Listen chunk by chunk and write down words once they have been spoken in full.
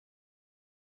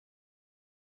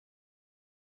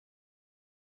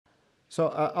So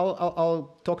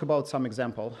I'll talk about some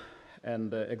example,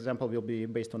 and the example will be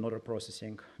based on order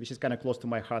processing, which is kind of close to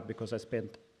my heart because I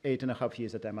spent 8.5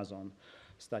 years at Amazon,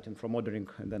 starting from ordering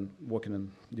and then working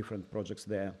on different projects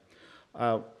there.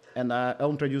 And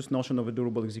I'll introduce notion of a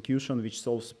durable execution, which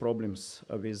solves problems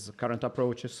with current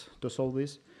approaches to solve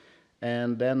this.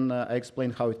 And then I explain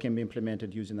how it can be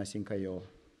implemented using Asyncio.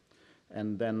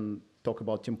 And then talk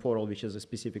about Temporal, which is a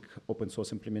specific open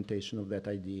source implementation of that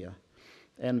idea.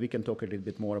 And we can talk a little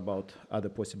bit more about other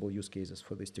possible use cases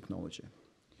for this technology.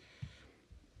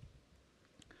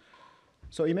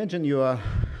 So imagine you are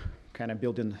kind of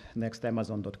building next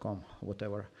Amazon.com,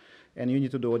 whatever, and you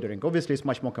need to do ordering. Obviously, it's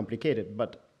much more complicated,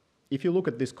 but if you look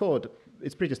at this code,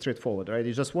 it's pretty straightforward, right?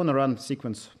 You just want to run a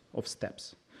sequence of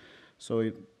steps.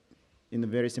 So in a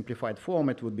very simplified form,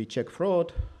 it would be check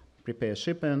fraud, prepare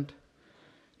shipment,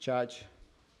 charge,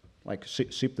 like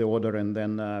ship the order, and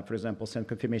then, for example, send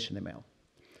confirmation email.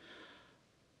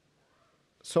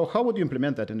 So how would you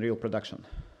implement that in real production?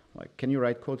 Like, can you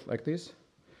write code like this?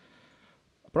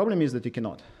 The problem is that you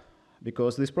cannot,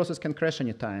 because this process can crash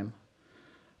anytime.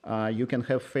 You can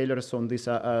have failures on these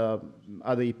other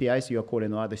APIs you're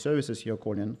calling or other services you're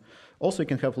calling. Also, you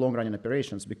can have long-running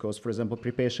operations because, for example,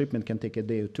 prepare shipment can take a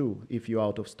day or two if you're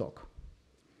out of stock.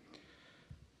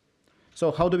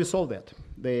 So how do we solve that?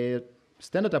 The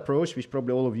standard approach, which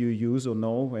probably all of you use or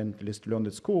know and at least learned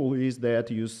at school, is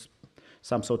that you use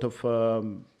some sort of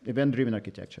event-driven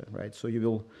architecture, right? So you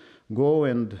will go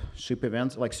and ship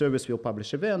events, like service will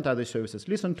publish event, other services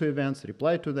listen to events,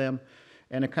 reply to them,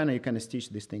 and you kind of stitch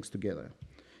these things together.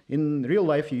 In real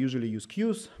life, you usually use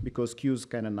queues because queues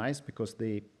kind of nice because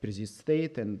they persist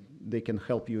state and they can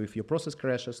help you if your process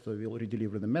crashes, so we'll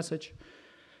redeliver the message.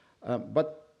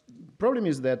 But problem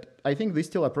is that I think this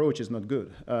still approach is not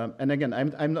good. And again,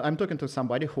 I'm talking to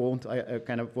somebody who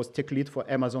kind of was tech lead for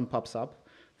Amazon Pops Up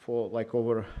for like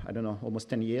over, I don't know, almost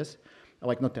 10 years.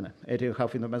 Like not 10,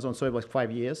 8.5 in Amazon, so it was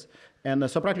 5 years. And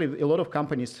so practically a lot of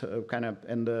companies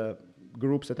and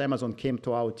groups at Amazon came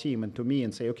to our team and to me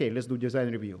and say, okay, let's do design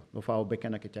review of our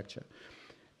backend architecture.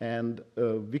 And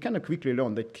we kind of quickly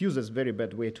learned that queues is a very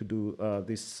bad way to do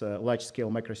these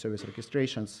large-scale microservice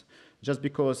orchestrations, just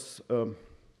because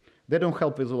they don't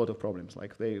help with a lot of problems.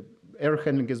 Like error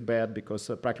handling is bad because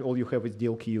practically all you have is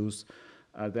DL queues.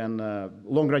 Then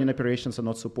long-running operations are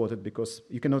not supported because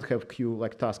you cannot have queue,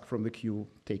 like task from the queue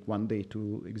take 1 day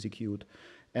to execute.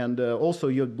 And also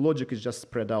your logic is just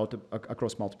spread out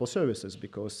across multiple services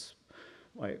because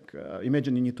like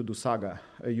imagine you need to do Saga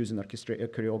using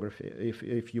choreography.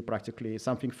 If you practically,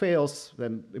 something fails,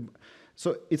 then,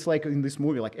 so it's like in this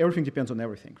movie, like everything depends on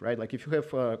everything, right? Like if you have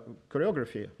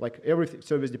choreography, like every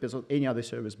service depends on any other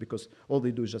service because all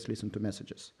they do is just listen to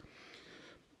messages.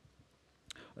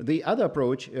 The other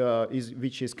approach,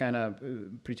 which is kind of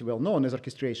pretty well known, is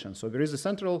orchestration. So there is a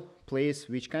central place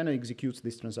which kind of executes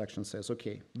this transaction, says,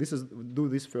 okay, do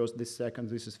this first, this second,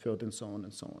 this is third, and so on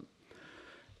and so on.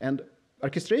 And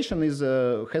orchestration has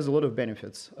a lot of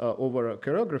benefits over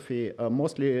choreography,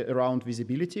 mostly around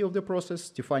visibility of the process,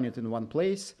 define it in one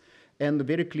place, and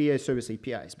very clear service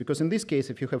APIs. Because in this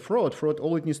case, if you have fraud,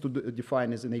 all it needs to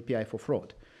define is an API for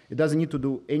fraud. It doesn't need to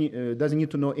do doesn't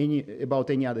need to know about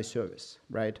any other service,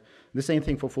 right? The same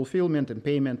thing for fulfillment and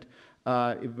payment.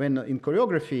 When in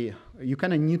choreography, you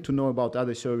kind of need to know about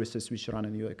other services which run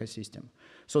in your ecosystem.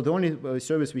 So the only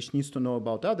service which needs to know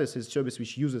about others is service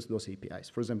which uses those APIs.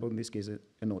 For example, in this case,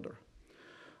 an order.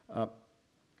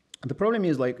 The problem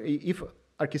is, like, if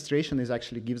orchestration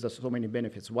actually gives us so many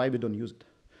benefits, why we don't use it?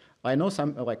 I know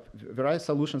there are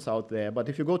solutions out there, but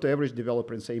if you go to average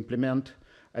developer and say implement,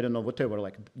 I don't know, whatever,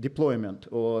 like deployment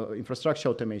or infrastructure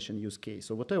automation use case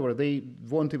or whatever, they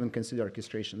won't even consider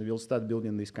orchestration. They will start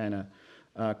building these kind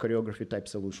of choreography type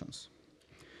solutions.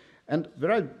 And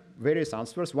there are various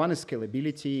answers. One is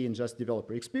scalability and just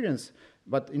developer experience.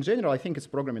 But in general, I think it's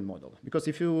programming model. Because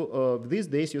if you, these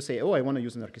days you say, oh, I want to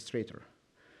use an orchestrator,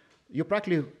 you're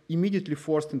practically immediately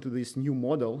forced into this new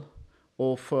model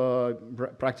of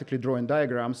practically drawing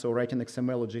diagrams or writing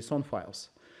XML or JSON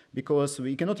files. Because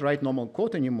we cannot write normal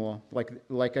code anymore,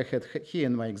 like I had here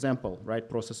in my example, right?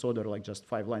 Process order, like just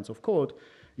 5 lines of code.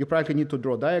 You practically need to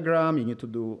draw a diagram, you need to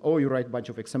do, you write a bunch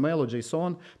of XML or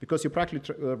JSON, because you're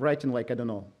practically writing, like, I don't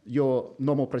know, your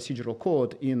normal procedural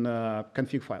code in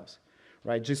config files,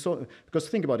 right? JSON, because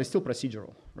think about it, it's still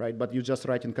procedural, right? But you just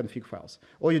write in config files.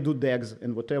 Or you do DAGs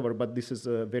and whatever, but this is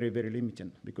very, very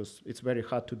limiting, because it's very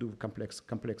hard to do complex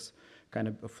kind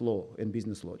of flow and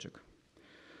business logic.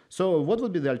 So what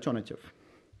would be the alternative?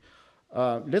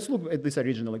 Let's look at this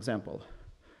original example.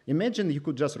 Imagine you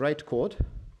could just write code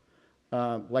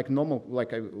like normal,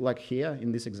 like here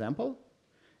in this example,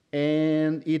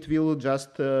 And it will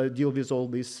just deal with all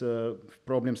these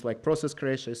problems like process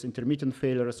crashes, intermittent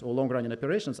failures, or long-running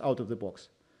operations out of the box,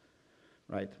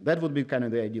 right? That would be kind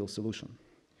of the ideal solution.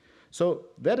 So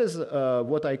that is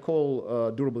what I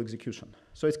call durable execution.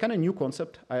 So it's kind of a new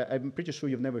concept. I'm pretty sure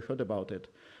you've never heard about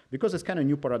it because it's kind of a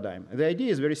new paradigm. The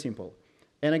idea is very simple.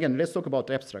 And again, let's talk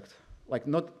about abstract. Like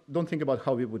don't think about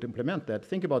how we would implement that.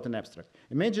 Think about an abstract.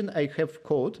 Imagine I have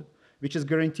code which is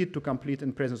guaranteed to complete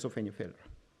in presence of any failure.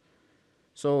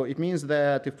 So it means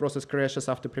that if process crashes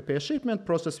after prepare shipment,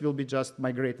 process will be just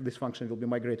migrated, this function will be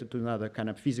migrated to another kind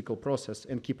of physical process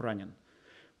and keep running,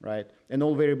 right? And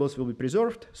all variables will be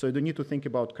preserved, so you don't need to think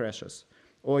about crashes.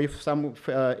 Or if some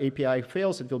API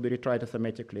fails, it will be retried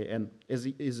automatically. And as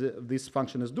this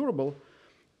function is durable,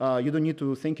 you don't need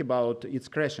to think about its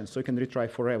crashing, so you can retry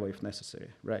forever if necessary,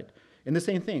 right? And the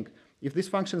same thing, if this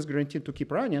function is guaranteed to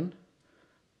keep running,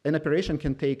 an operation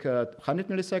can take 100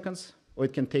 milliseconds, or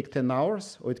it can take 10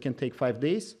 hours, or it can take 5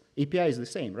 days. API is the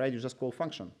same, right? You just call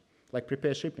function, like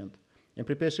prepare shipment. And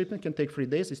prepare shipment can take 3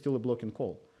 days, it's still a blocking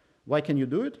call. Why can you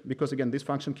do it? Because again, this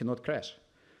function cannot crash,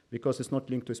 because it's not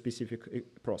linked to a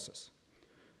specific process.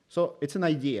 So it's an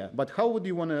idea, but how would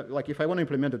you wanna, like if I wanna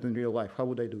implement it in real life, how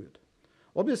would I do it?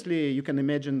 Obviously, you can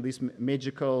imagine this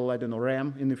magical, I don't know,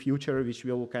 RAM in the future, which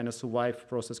will kind of survive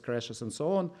process crashes and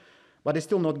so on. But it's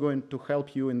still not going to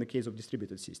help you in the case of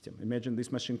distributed system. Imagine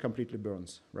this machine completely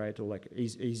burns, right? Or like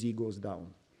AZ goes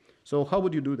down. So how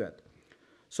would you do that?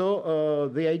 So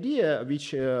the idea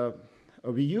which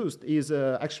we used is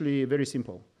actually very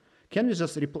simple. Can we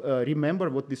just remember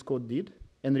what this code did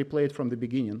and replay it from the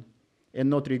beginning and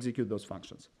not re-execute those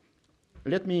functions?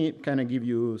 Let me kind of give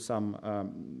you some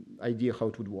idea how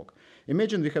it would work.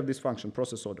 Imagine we have this function,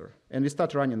 process order, and we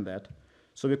start running that.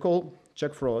 So we call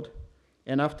check fraud.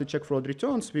 And after check fraud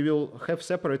returns, we will have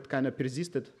separate kind of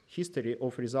persisted history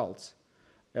of results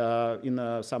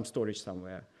in some storage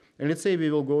somewhere. And let's say we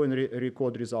will go and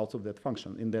record results of that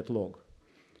function in that log.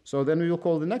 So then we will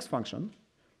call the next function,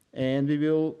 and we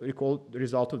will record the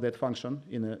result of that function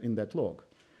in that log.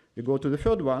 We go to the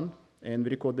third one, and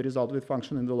we record the result of that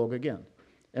function in the log again.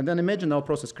 And then imagine our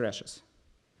process crashes.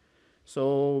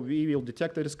 So we will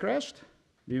detect that it's crashed.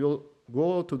 We will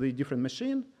go to the different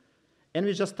machine, and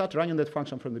we just start running that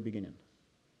function from the beginning.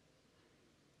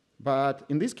 But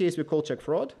in this case, we call check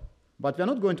fraud, but we're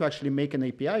not going to actually make an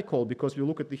API call because we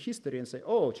look at the history and say,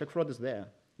 oh, check fraud is there.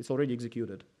 It's already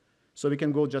executed. So we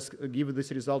can go just give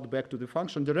this result back to the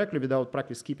function directly without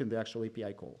practically skipping the actual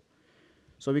API call.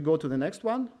 So we go to the next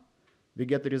one. We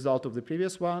get the result of the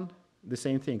previous one. The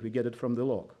same thing, we get it from the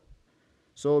log.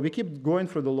 So we keep going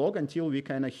through the log until we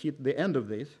kind of hit the end of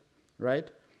this,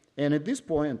 right? And at this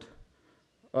point,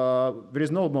 there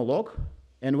is no more log,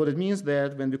 and what it means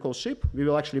that when we call ship, we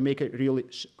will actually make a real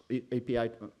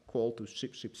API call to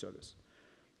ship service.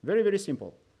 Very, very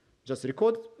simple. Just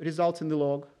record results in the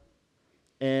log,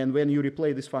 and when you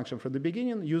replay this function from the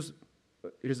beginning, use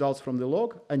results from the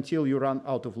log until you run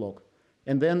out of log.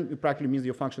 And then it practically means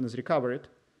your function is recovered,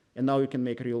 and now you can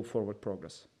make real forward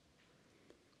progress.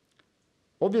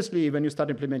 Obviously, when you start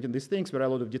implementing these things, there are a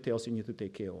lot of details you need to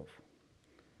take care of.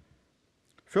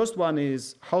 First one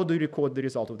is, how do you record the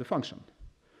result of the function?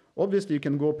 Obviously, you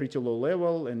can go pretty low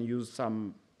level and use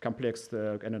some complex,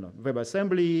 I don't know,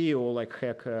 WebAssembly or like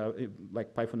hack,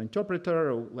 like Python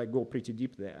interpreter, or like go pretty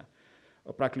deep there.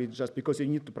 Or practically just because you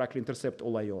need to practically intercept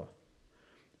all I/O.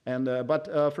 And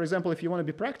but for example, if you want to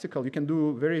be practical, you can do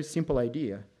a very simple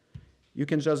idea. You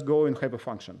can just go and have a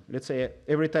function. Let's say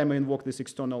every time I invoke this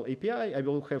external API, I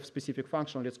will have specific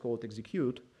function. Let's call it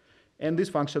execute, and this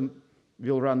function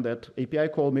will run that API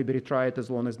call, maybe retry it as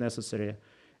long as necessary,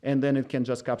 and then it can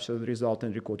just capture the result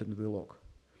and record it into the log.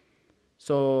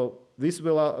 So this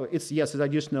will, it's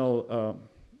additional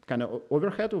kind of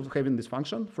overhead of having this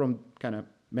function from kind of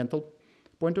mental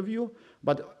point of view,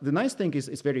 but the nice thing is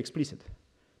it's very explicit,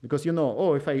 because you know,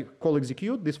 oh, if I call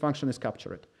execute, this function is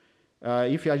captured.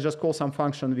 If I just call some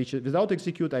function which is without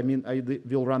execute, I mean, I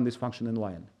will run this function in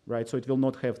line, right? So it will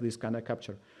not have this kind of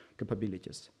capture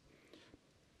capabilities.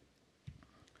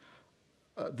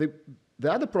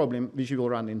 The other problem which you will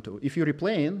run into, if you're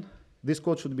replaying, this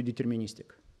code should be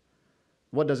deterministic.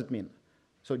 What does it mean?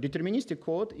 So deterministic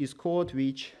code is code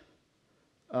which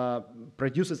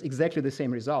produces exactly the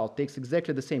same result, takes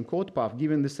exactly the same code path,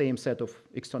 given the same set of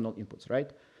external inputs,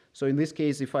 right? So in this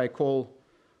case, if I call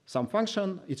some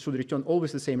function, it should return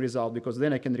always the same result, because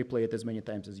then I can replay it as many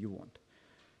times as you want.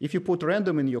 If you put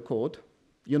random in your code,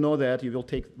 you know that you will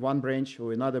take one branch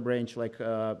or another branch, like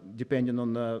depending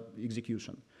on the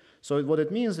execution. So what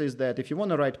it means is that if you want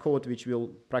to write code which will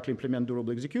practically implement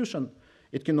durable execution,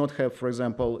 it cannot have, for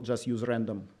example, just use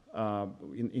random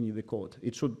in the code.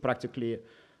 It should practically,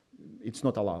 it's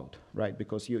not allowed, right?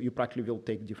 Because you practically will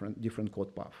take different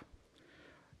code path.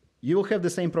 You will have the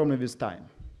same problem with time,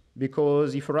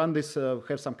 because if you run this,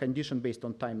 have some condition based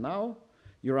on time now,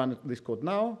 you run this code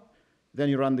now, then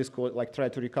you run this code, like try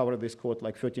to recover this code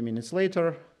like 30 minutes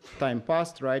later, time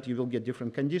passed, right? You will get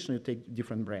different condition, you take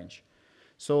different branch.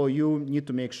 So you need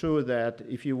to make sure that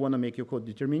if you want to make your code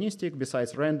deterministic,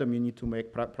 besides random, you need to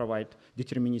provide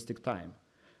deterministic time.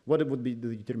 What would be the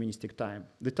deterministic time?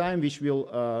 The time which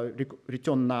will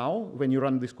return now when you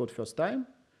run this code first time,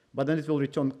 but then it will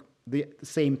return the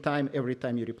same time every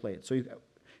time you replay it. So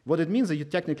what it means is you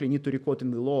technically need to record in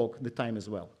the log the time as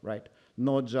well, right?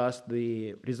 Not just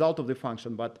the result of the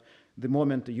function, but the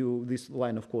moment this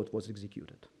line of code was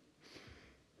executed.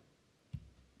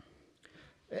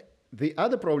 The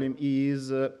other problem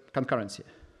is concurrency,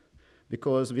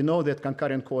 because we know that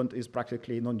concurrent code is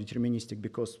practically non-deterministic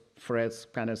because threads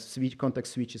kind of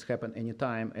context switches happen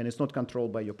anytime, and it's not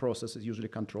controlled by your process. It's usually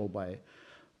controlled by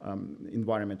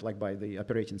environment, like by the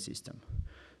operating system.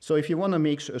 So if you want to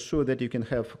make sure that you can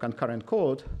have concurrent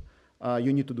code,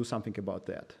 you need to do something about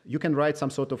that. You can write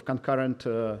some sort of concurrent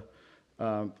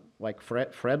like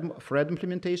thread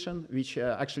implementation, which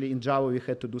actually in Java we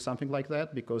had to do something like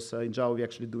that, because in Java we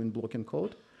actually doing blocking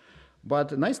code. But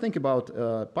the nice thing about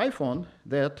Python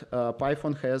that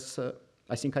Python has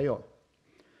asyncio.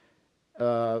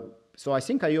 So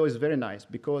asyncio is very nice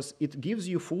because it gives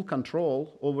you full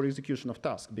control over execution of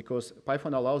tasks, because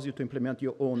Python allows you to implement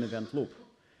your own event loop.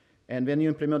 And when you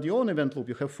implement your own event loop,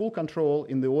 you have full control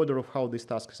in the order of how these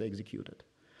tasks are executed.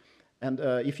 And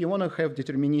if you want to have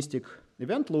deterministic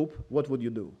event loop, what would you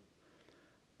do?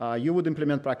 You would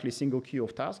implement practically a single queue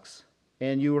of tasks,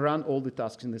 and you run all the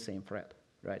tasks in the same thread,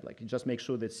 right? Like you just make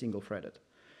sure that it's single threaded.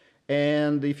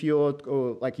 And if you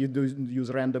you do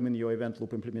use random in your event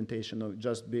loop implementation,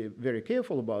 just be very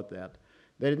careful about that.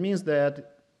 That it means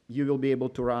that you will be able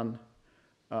to run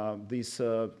this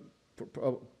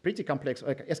pretty complex,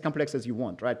 like as complex as you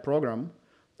want, right? Program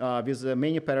with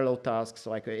many parallel tasks,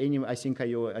 like any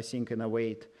asyncio, async and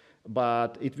await,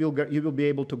 but you will be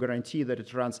able to guarantee that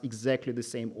it runs exactly the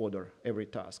same order every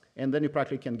task. And then you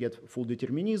practically can get full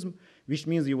determinism, which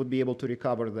means you would be able to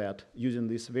recover that using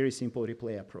this very simple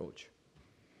replay approach.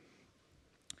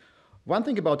 One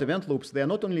thing about event loops, they're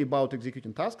not only about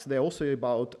executing tasks, they're also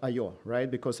about I/O, right?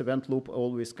 Because event loop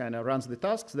always kind of runs the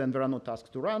tasks, then there are no tasks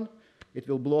to run. It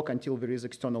will block until there is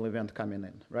external event coming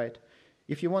in, right?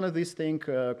 If you want this thing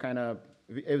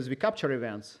as we capture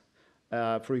events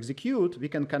for execute, we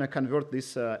can kind of convert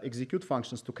these execute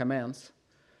functions to commands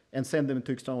and send them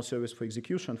to external service for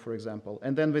execution, for example.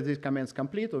 And then with these commands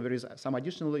complete, or there is some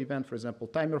additional event, for example,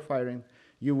 timer firing,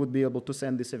 you would be able to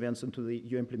send these events into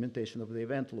your implementation of the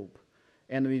event loop.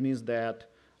 And it means that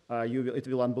it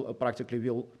will practically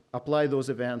will apply those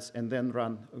events and then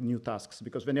run new tasks.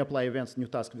 Because when you apply events, new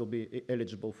tasks will be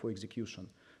eligible for execution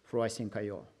through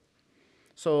asyncio.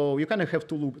 So you kind of have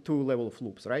two levels of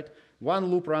loops, right? One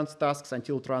loop runs tasks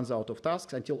until it runs out of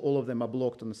tasks, until all of them are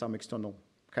blocked on some external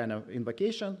kind of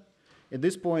invocation. At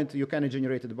this point, you kind of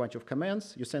generated a bunch of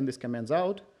commands. You send these commands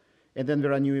out, and then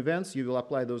there are new events. You will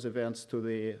apply those events to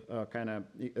the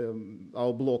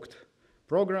our blocked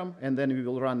program, and then we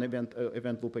will run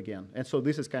event loop again. And so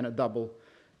this is kind of double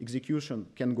execution,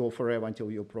 can go forever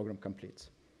until your program completes.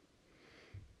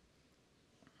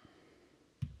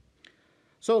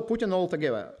 So putting all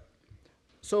together.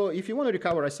 So if you want to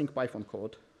recover async Python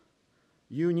code,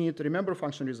 you need to remember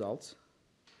function results.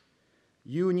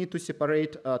 You need to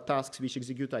separate tasks which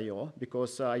execute I/O,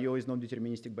 because I/O is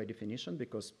non-deterministic by definition,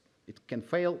 because it can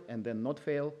fail and then not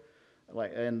fail,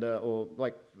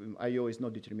 I/O is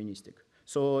not deterministic.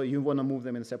 So you want to move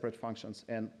them in separate functions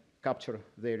and capture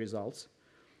their results.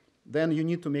 Then you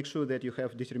need to make sure that you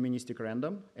have deterministic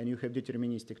random and you have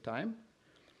deterministic time.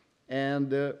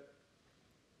 And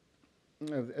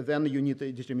then you need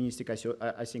a deterministic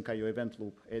async I/O event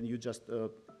loop, and you just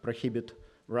prohibit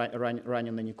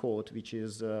running any code which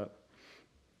is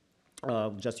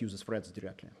just uses threads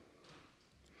directly.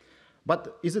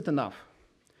 But is it enough?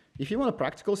 If you want a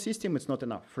practical system, it's not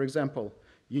enough. For example,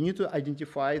 you need to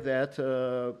identify that,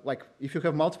 if you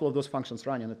have multiple of those functions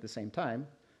running at the same time,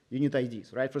 you need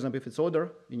IDs, right? For example, if it's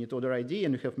order, you need order ID,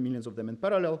 and you have millions of them in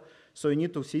parallel. So you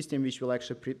need a system which will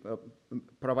actually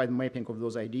provide mapping of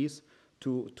those IDs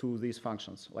to these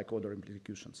functions, like order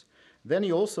executions. Then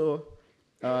you also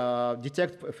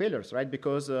detect failures, right?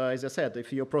 Because as I said,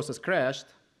 if your process crashed,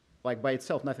 like by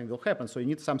itself, nothing will happen. So you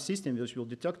need some system which will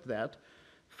detect that,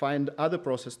 find other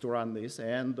process to run this,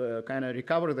 and kind of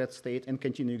recover that state and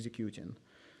continue executing.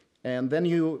 And then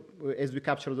you, as we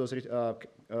capture those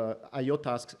IO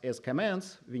tasks as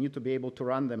commands, we need to be able to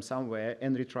run them somewhere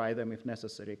and retry them if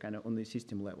necessary, kind of on the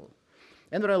system level.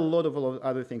 And there are a lot of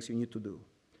other things you need to do.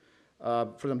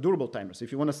 For example, durable timers.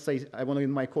 If you want to say, I want to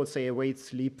in my code say await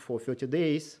sleep for 30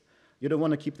 days, you don't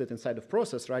want to keep that inside of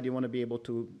process, right? You want to be able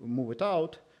to move it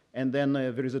out, and then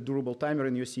there is a durable timer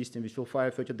in your system which will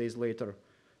fire 30 days later,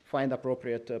 find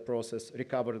appropriate process,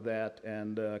 recover that,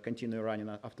 and continue running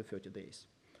after 30 days.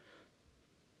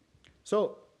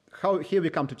 So here we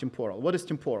come to Temporal. What is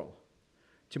Temporal?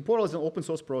 Temporal is an open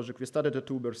source project. We started at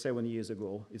Uber 7 years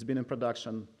ago. It's been in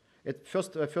production. At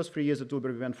first 3 years at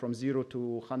Uber, we went from 0 to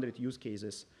 100 use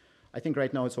cases. I think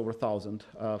right now it's over 1,000,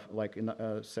 like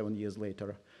 7 years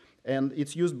later. And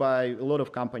it's used by a lot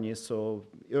of companies. So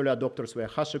early adopters were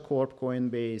HashiCorp,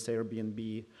 Coinbase,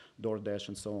 Airbnb, DoorDash,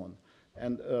 and so on.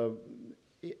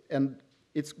 And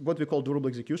it's what we call durable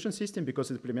execution system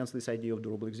because it implements this idea of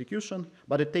durable execution,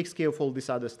 but it takes care of all this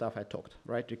other stuff I talked,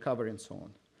 right? Recovery and so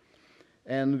on.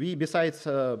 And we, besides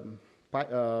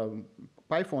Python,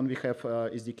 we have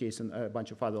SDKs and a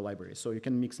bunch of other libraries, so you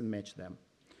can mix and match them.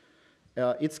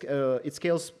 It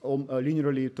scales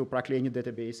linearly to practically any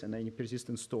database and any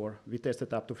persistent store. We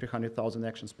tested up to 300,000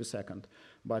 actions per second,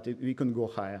 but we can go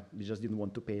higher. We just didn't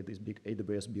want to pay this big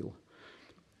AWS bill.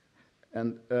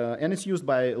 And it's used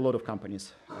by a lot of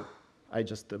companies. I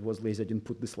just was lazy, I didn't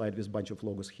put the slide with a bunch of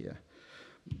logos here.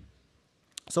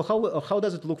 So how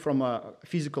does it look from a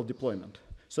physical deployment?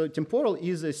 So Temporal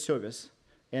is a service,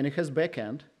 and it has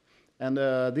backend. And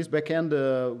this backend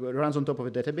runs on top of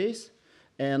a database,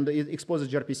 and it exposes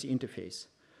gRPC interface.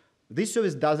 This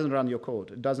service doesn't run your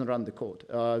code. It doesn't run the code.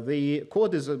 The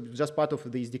code is just part of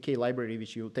the SDK library,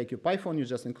 which you take your Python, you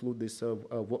just include this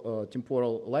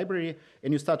Temporal library,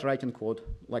 and you start writing code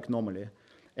like normally.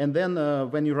 And then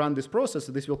when you run this process,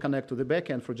 this will connect to the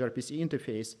backend for gRPC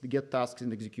interface to get tasks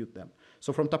and execute them.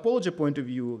 So from topology point of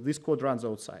view, this code runs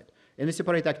outside. And we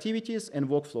separate activities and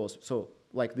workflows. So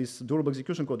like this durable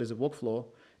execution code is a workflow,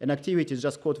 and activity is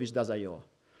just code which does I/O.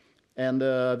 And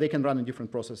they can run in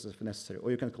different processes if necessary,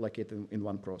 or you can collect it in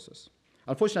one process.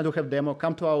 Unfortunately, I don't have demo.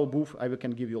 Come to our booth, I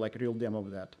can give you like a real demo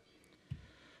of that.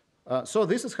 So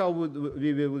this is how we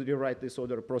would rewrite this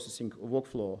order processing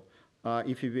workflow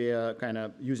if we were kind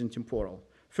of using Temporal.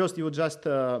 First, you would just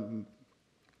put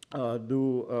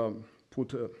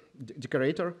a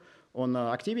decorator on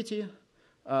activity.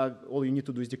 All you need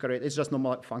to do is decorate. It's just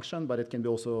normal function, but it can be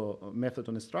also a method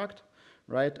on instruct.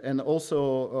 Right? And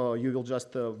also, you will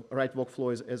just write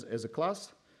workflow as a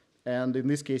class. And in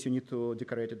this case, you need to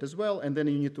decorate it as well. And then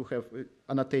you need to have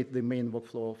annotate the main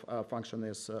workflow function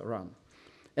as run.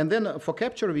 And then for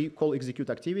capture, we call execute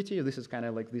activity. This is kind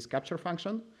of like this capture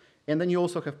function. And then you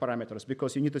also have parameters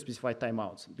because you need to specify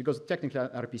timeouts because technically an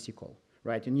RPC call,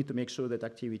 right? You need to make sure that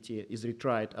activity is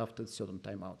retried after a certain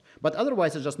timeout. But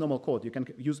otherwise, it's just normal code. You can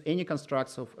use any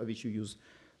constructs of which you use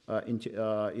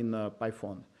in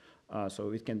Python.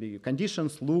 So it can be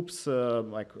conditions, loops,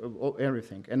 like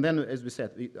everything. And then, as we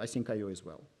said, async IO as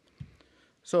well.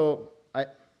 So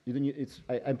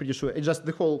I'm pretty sure it's just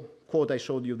the whole code I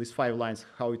showed you, these 5 lines,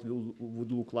 how it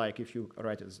would look like if you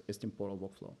write it as Temporal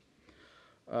workflow.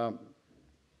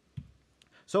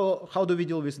 So how do we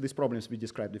deal with these problems we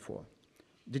described before?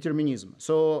 Determinism.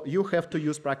 So you have to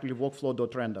use practically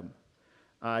workflow.random.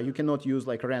 You cannot use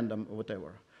like random or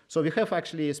whatever. So we have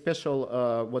actually a special,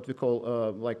 what we call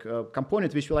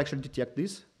component, which will actually detect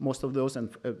this, most of those, and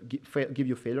give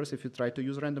you failures if you try to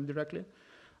use random directly.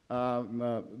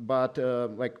 But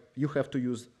you have to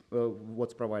use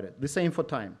what's provided. The same for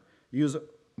time. Use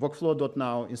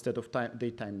workflow.now instead of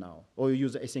datetime now, or you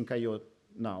use async IO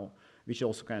now, which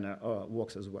also kind of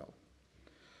works as well.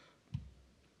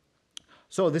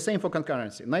 So the same for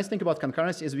concurrency. Nice thing about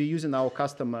concurrency is we're using our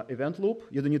custom event loop.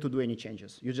 You don't need to do any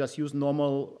changes. You just use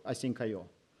normal async IO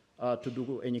to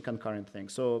do any concurrent thing.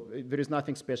 So there is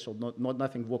nothing special,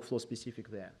 nothing workflow specific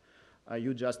there.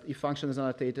 You just, if function is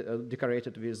annotated,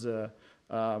 decorated with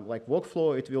like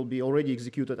workflow, it will be already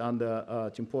executed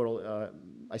under Temporal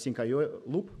async IO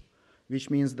loop, which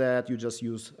means that you just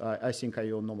use async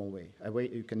IO normal way.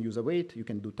 You can use await, you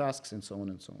can do tasks, and so on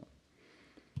and so on.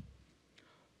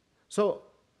 So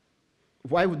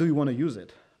why do you want to use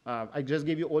it? I just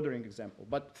gave you ordering example,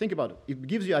 but think about it. It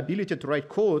gives you ability to write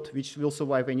code which will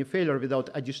survive any failure without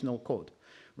additional code,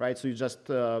 right? So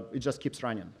it just keeps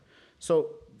running.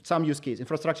 So some use case,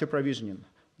 infrastructure provisioning,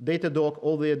 Datadog,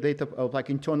 all the data, like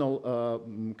internal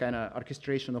kind of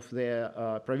orchestration of their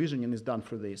provisioning is done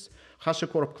for this.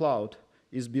 HashiCorp Cloud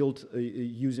is built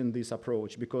using this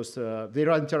approach because they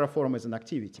run Terraform as an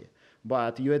activity.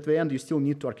 But you, at the end, you still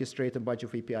need to orchestrate a bunch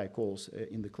of API calls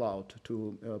in the cloud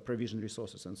to provision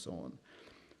resources and so on.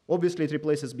 Obviously, it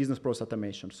replaces business process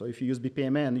automation. So if you use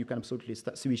BPMN, you can absolutely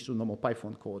switch to normal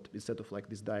Python code instead of like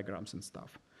these diagrams and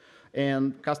stuff.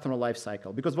 And customer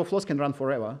lifecycle, because workflows can run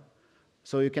forever.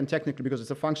 So you can technically, because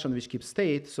it's a function which keeps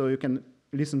state, so you can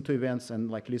listen to events and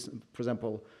like listen, for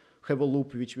example, have a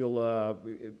loop which will,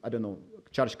 I don't know,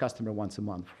 charge customer once a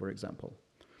month, for example.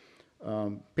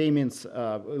 Payments,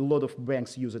 a lot of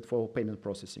banks use it for payment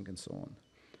processing and so on.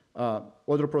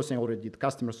 Order processing already did,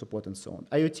 customer support and so on.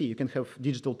 IoT, you can have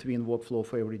digital twin workflow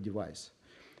for every device.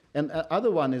 And other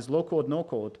one is low code, no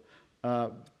code.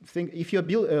 If you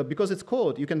build, because it's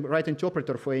code, you can write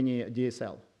interpreter for any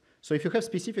DSL. So if you have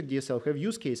specific DSL, have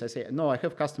use case, I say, no, I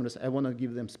have customers, I want to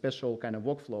give them special kind of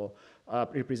workflow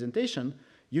representation,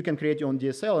 you can create your own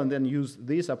DSL and then use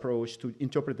this approach to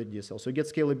interpret the DSL. So you get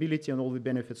scalability and all the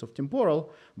benefits of Temporal,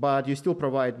 but you still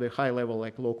provide the high level,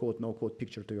 like low code, no code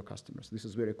picture to your customers. This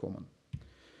is very common.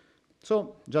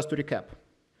 So just to recap,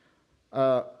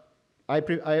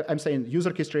 I'm saying use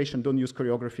orchestration, don't use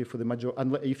choreography for the major,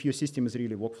 if your system is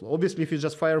really workflow. Obviously, if you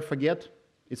just fire, forget,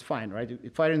 it's fine, right? You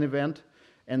fire an event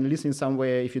and listen in some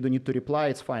way, if you don't need to reply,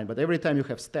 it's fine. But every time you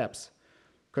have steps,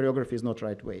 choreography is not the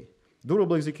right way.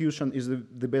 Durable execution is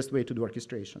the best way to do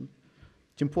orchestration.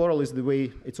 Temporal is the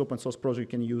way, it's open source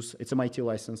project you can use. It's a MIT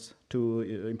license to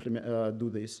implement,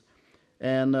 do this.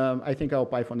 And I think our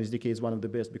Python SDK is one of the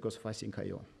best because of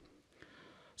Asyncio.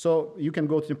 So you can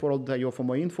go to temporal.io for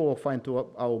more info or find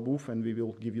to our booth and we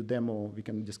will give you demo. We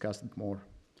can discuss it more.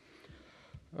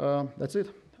 That's it.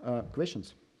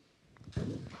 Questions?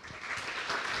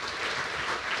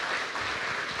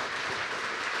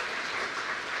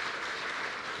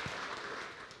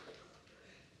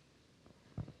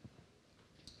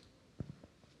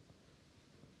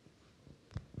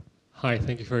 Hi,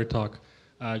 thank you for your talk.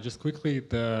 Just quickly,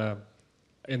 the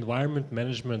environment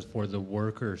management for the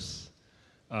workers,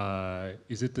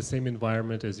 is it the same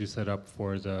environment as you set up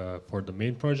for the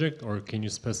main project, or can you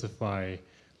specify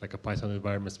like a Python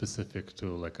environment specific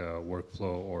to like a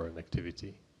workflow or an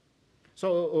activity?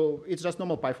 So it's just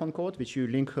normal Python code, which you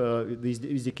link the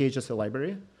SDK as a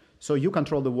library. So you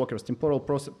control the workers. Temporal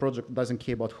project doesn't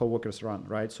care about how workers run,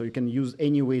 right? So you can use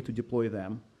any way to deploy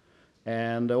them.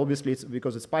 And obviously, it's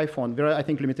because it's Python. There are, I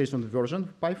think, limitations on the version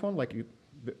of Python. Like,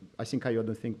 I think I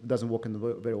don't think doesn't work in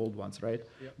the very old ones, right?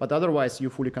 Yep. But otherwise,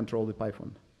 you fully control the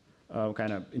Python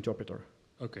kind of interpreter.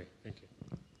 Okay, thank you.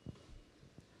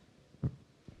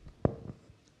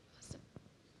 Awesome.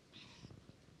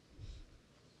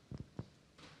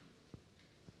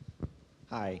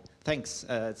 Hi, thanks.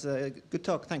 It's a good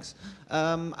talk. Thanks.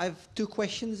 I have two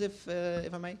questions, if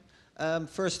I may.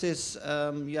 First is,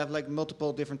 you have like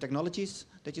multiple different technologies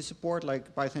that you support,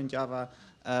 like Python, Java.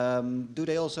 Do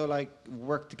they also like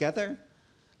work together?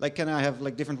 Like, can I have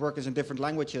like different workers in different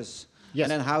languages? Yes.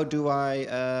 And then how do I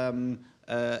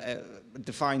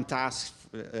define tasks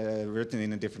written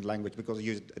in a different language? Because I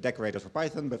use decorators for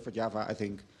Python, but for Java, I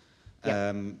think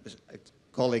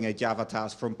calling a Java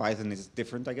task from Python is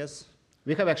different, I guess.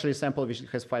 We have actually a sample which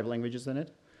has 5 languages in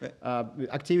it.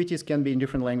 Activities can be in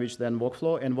different language than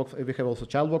workflow, and we have also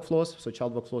child workflows. So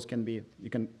child workflows can be, you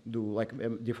can do like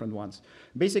different ones.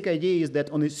 Basic idea is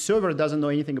that on the server doesn't know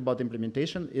anything about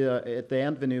implementation. At the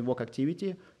end, when you invoke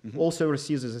activity, all server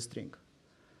sees is a string.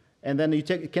 And then you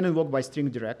can invoke by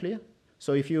string directly.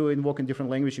 So if you invoke in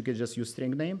different language, you can just use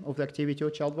string name of the activity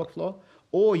or child workflow,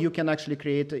 or you can actually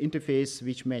create an interface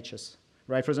which matches.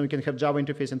 Right? For example, you can have Java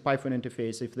interface and Python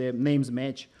interface if the names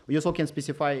match. You also can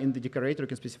specify in the decorator, you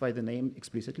can specify the name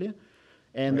explicitly,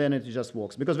 and then it just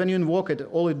works. Because when you invoke it,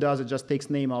 all it does, it just takes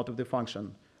name out of the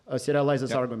function,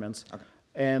 serializes arguments,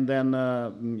 and then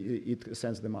it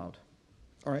sends them out.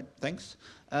 All right, thanks.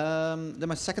 Then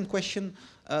my second question,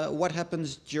 what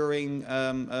happens during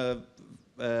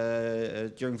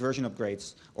version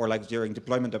upgrades, or like during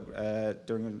deployment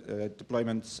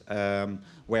deployments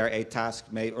where a task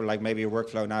maybe a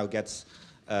workflow now gets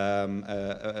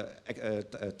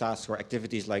tasks or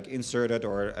activities like inserted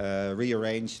or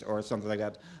rearranged or something like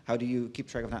that? How do you keep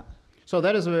track of that? So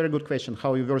that is a very good question,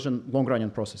 how you version long-running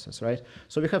processes, right?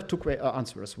 So we have two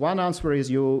answers. One answer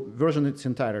is you version it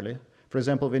entirely. For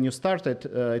example, when you start it,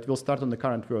 it will start on the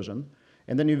current version,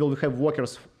 and then you will have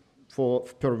workers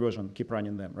per version, keep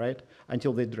running them, right?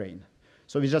 Until they drain.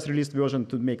 So we just released version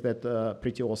to make that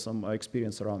pretty awesome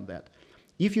experience around that.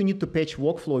 If you need to patch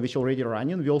workflow which already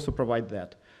running, we also provide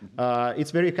that.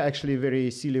 It's actually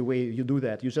very silly way you do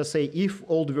that. You just say if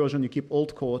old version, you keep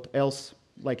old code, else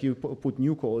like you put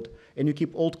new code, and you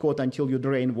keep old code until you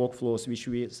drain workflows, which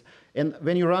is. And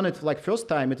when you run it like first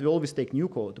time, it will always take new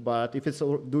code. But if it's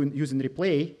using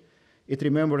replay, it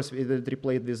remembers that it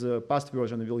replayed with the past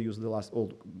version and will use the last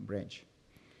old branch.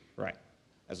 Right.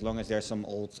 as long as there's some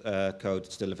old code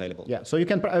still available. Yeah, so you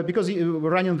can, because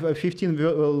we're running 15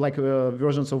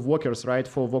 versions of workers, right,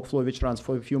 for workflow which runs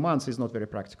for a few months is not very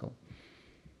practical.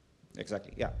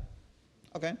 Exactly, yeah.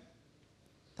 Okay,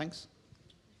 thanks.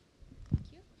 Thank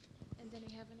you. And then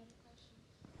we have another question.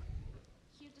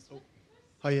 Here, this one.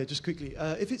 Hi, yeah, just quickly.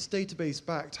 If it's database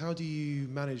backed, how do you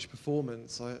manage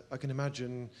performance? I can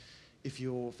imagine if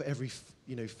you're, for every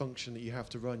function that you have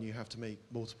to run, you have to make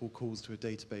multiple calls to a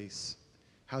database.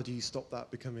 How do you stop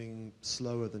that becoming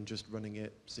slower than just running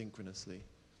it synchronously?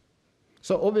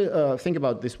 So think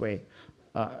about it this way.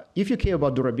 If you care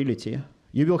about durability,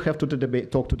 you will have to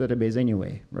talk to the database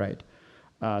anyway, right?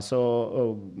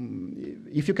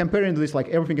 If you're comparing this like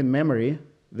everything in memory,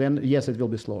 then yes, it will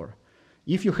be slower.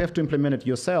 If you have to implement it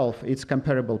yourself, it's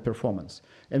comparable performance.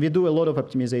 And we do a lot of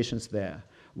optimizations there.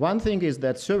 One thing is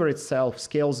that server itself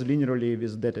scales linearly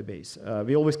with database.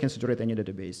 We always consider any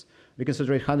database. We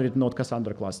consider 100 node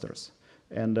Cassandra clusters.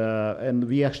 And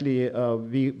we actually,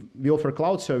 we offer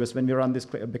cloud service when we run this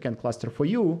backend cluster for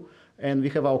you, and we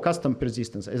have our custom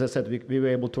persistence. As I said, we were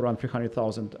able to run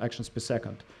 300,000 actions per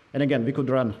second. And again, we could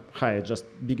run higher, just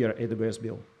bigger AWS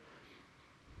bill.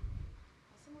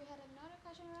 Awesome. We had another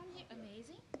question around here.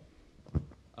 Amazing.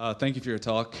 Thank you for your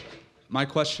talk. My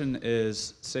question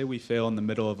is, say we fail in the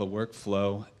middle of a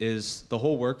workflow, is the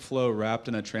whole workflow wrapped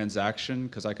in a transaction?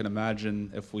 Because I can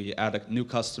imagine if we add a new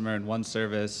customer in one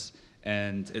service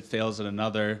and it fails in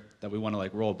another, that we want to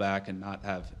like roll back and not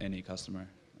have any customer.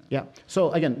 Yeah.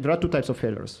 So again, there are two types of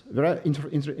failures. There are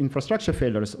infrastructure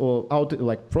failures, or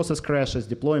like process crashes,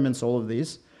 deployments, all of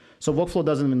these. So workflow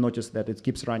doesn't even notice that it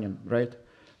keeps running, right?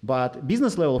 But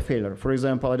business level failure, for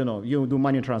example, I don't know, you do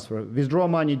money transfer, withdraw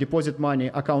money, deposit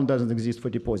money, account doesn't exist for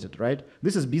deposit, right?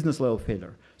 This is business level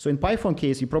failure. So in Python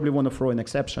case, you probably want to throw an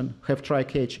exception, have try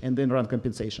catch, and then run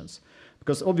compensations.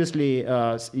 Because obviously,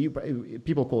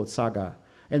 people call it saga.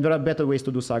 And there are better ways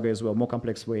to do saga as well, more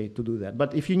complex way to do that.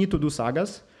 But if you need to do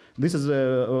sagas, this is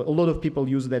a lot of people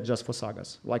use that just for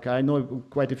sagas. Like I know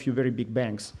quite a few very big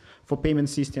banks for payment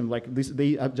system like this.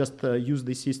 They just use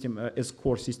this system as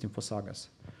core system for sagas.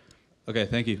 Okay,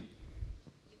 thank you.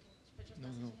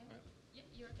 Yeah,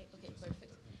 you're okay. Okay,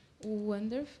 perfect.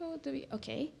 Wonderful.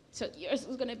 Okay, so yours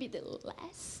is going to be the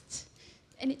last,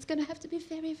 and it's going to have to be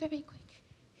very, very quick.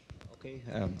 Okay,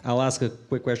 I'll ask a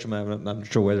quick question. I'm not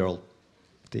sure whether I'll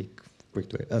take quick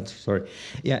to it. Sorry.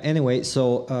 Yeah. Anyway,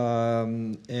 so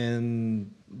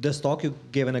in this talk, you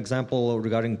gave an example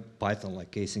regarding Python, like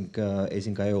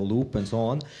async.io loop and so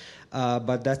on.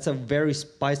 But that's a very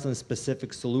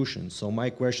Python-specific solution. So my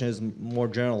question is more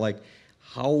general, like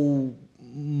how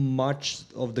much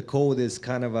of the code is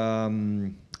kind of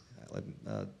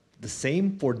the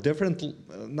same for different,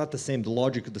 not the same, the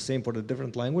logic is the same for the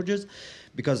different languages,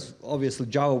 because obviously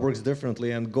Java works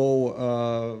differently and Go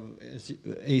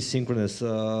asynchronous,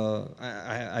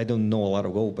 I don't know a lot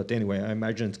of Go, but anyway, I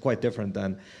imagine it's quite different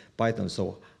than Python.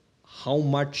 So how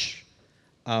much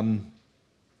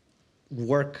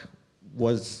work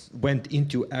went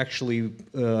into actually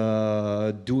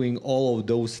doing all of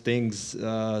those things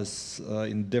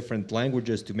in different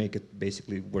languages to make it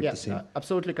basically work the same?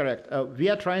 Absolutely correct. We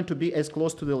are trying to be as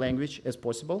close to the language as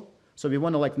possible. So we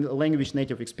want to like language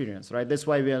native experience, right? That's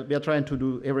why we are trying to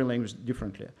do every language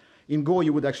differently. In Go,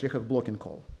 you would actually have blocking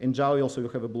call. In Java, also you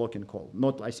have a blocking call,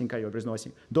 not async.io. There's no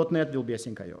async. .NET will be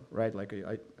async.io, right? Like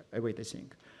await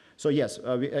async. So yes,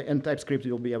 and TypeScript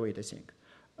will be await async.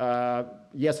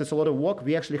 Yes, it's a lot of work.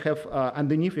 We actually have,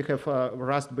 underneath we have a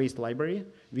Rust-based library,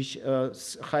 which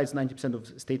hides 90% of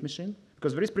state machine,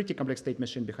 because there is pretty complex state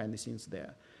machine behind the scenes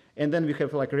there. And then we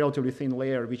have like a relatively thin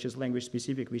layer, which is language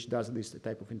specific, which does this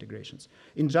type of integrations.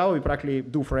 In Java, we practically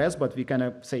do Threads, but we kind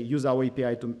of say use our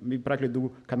API to we practically do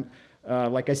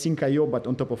like async.io, but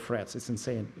on top of Threads. It's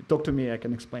insane. Talk to me, I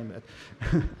can explain that.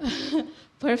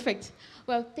 Perfect.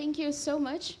 Well, thank you so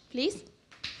much. Please.